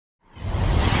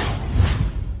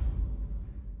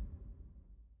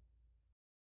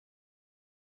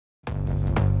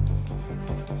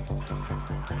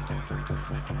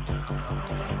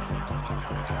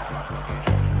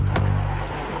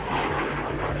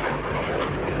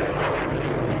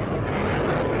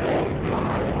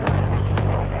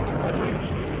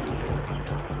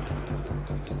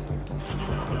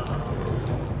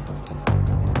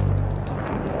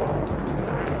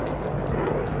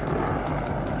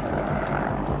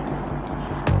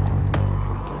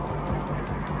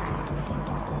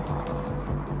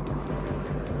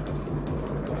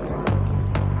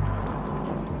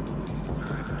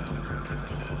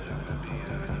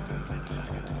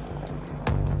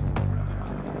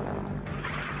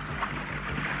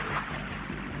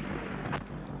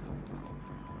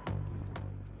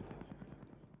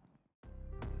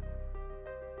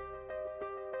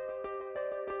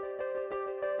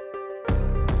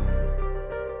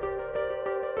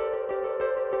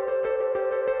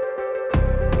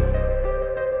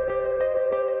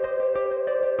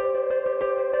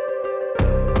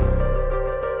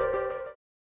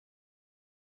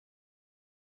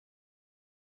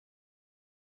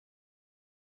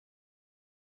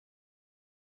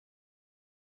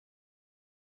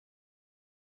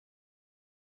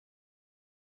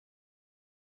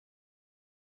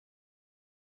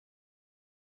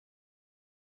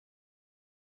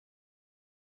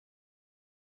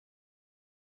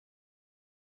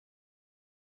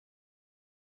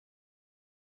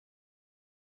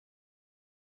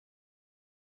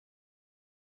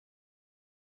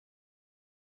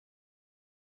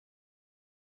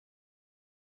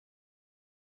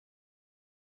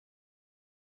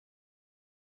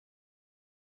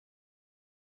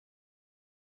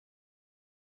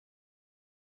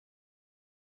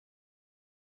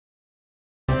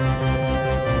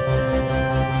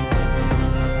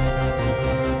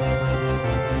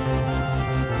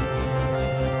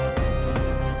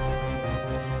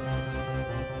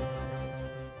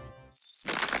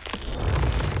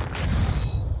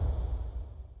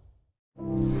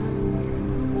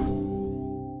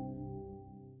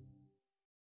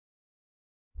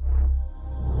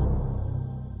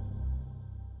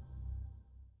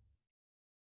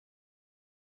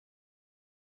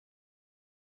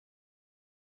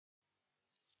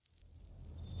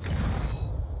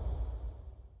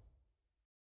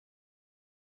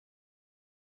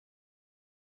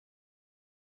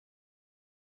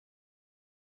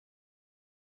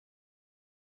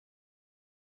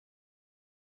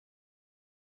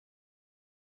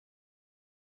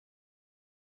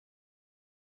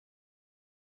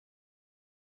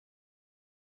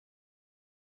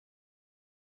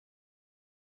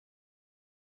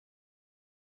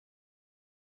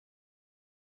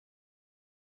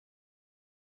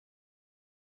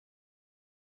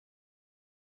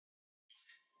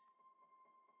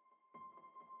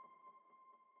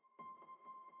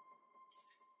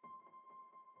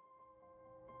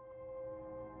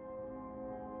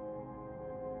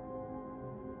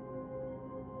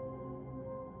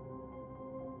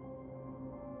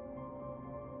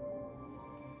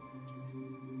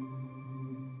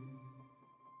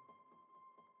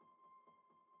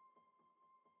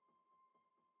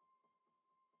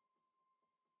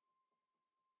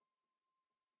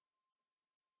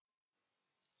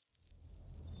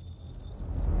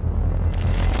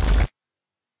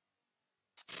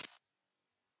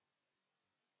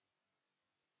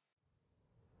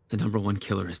The #1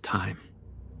 killer is time.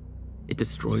 It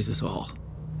destroys us all.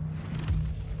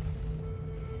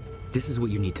 This is what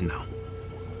you need to know.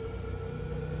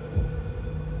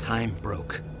 Time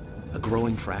broke. A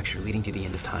growing fracture leading to the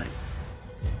end of time.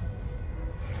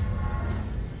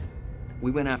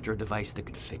 We went after a device that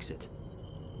could fix it.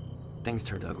 Things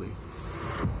turned ugly.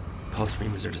 Paul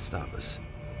Serene was there to stop us.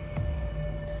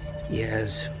 He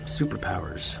has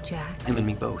superpowers. Jack? Him and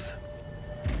me both.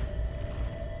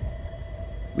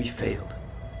 We failed.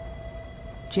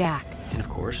 Jack. And of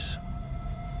course,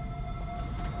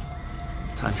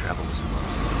 time travel was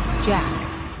involved. Jack.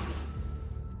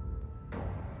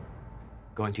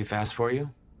 Going too fast for you?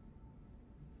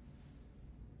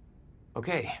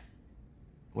 Okay.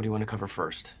 What do you want to cover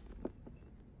first?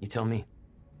 You tell me.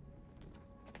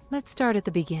 Let's start at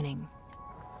the beginning.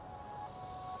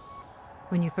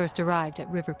 When you first arrived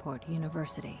at Riverport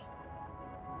University.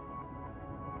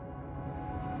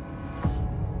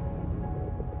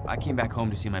 I came back home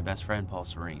to see my best friend, Paul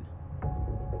Serene.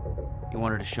 He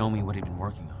wanted to show me what he'd been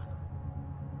working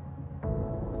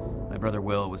on. My brother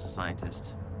Will was a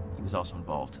scientist. He was also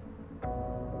involved.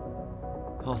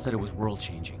 Paul said it was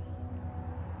world-changing.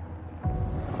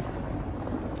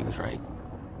 He was right.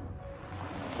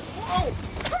 Whoa!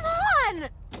 Come on!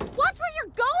 Watch where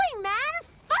you're going, man!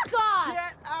 Fuck off!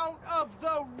 Get out of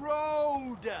the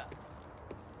road!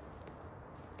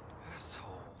 Asshole.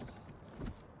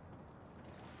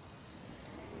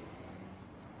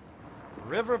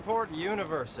 Riverport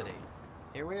University.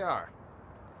 Here we are.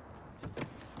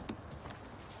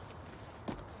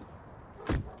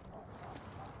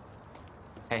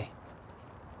 Hey,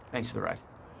 thanks for the ride.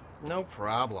 No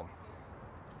problem.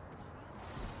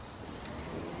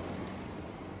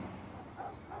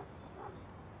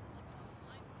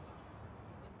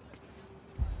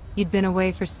 You'd been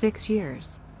away for 6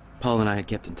 years. Paul and I had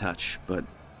kept in touch, but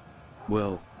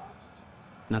Will,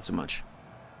 not so much.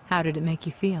 How did it make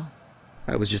you feel?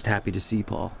 I was just happy to see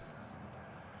Paul.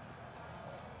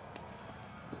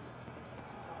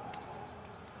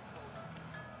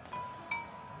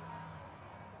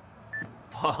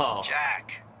 Whoa.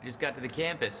 Jack. I just got to the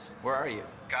campus. Where are you?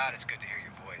 God, it's good to hear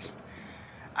your voice.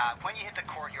 When you hit the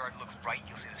courtyard, look right,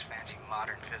 you'll see this fancy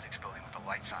modern physics building with the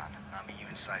lights on. I'll meet you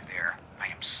inside there. I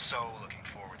am so looking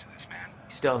forward to this, man.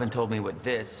 You still haven't told me what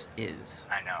this is.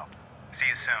 I know. See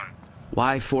you soon.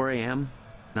 Why 4 a.m.?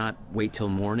 Not wait till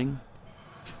morning?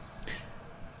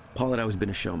 Paul had always been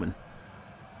a showman.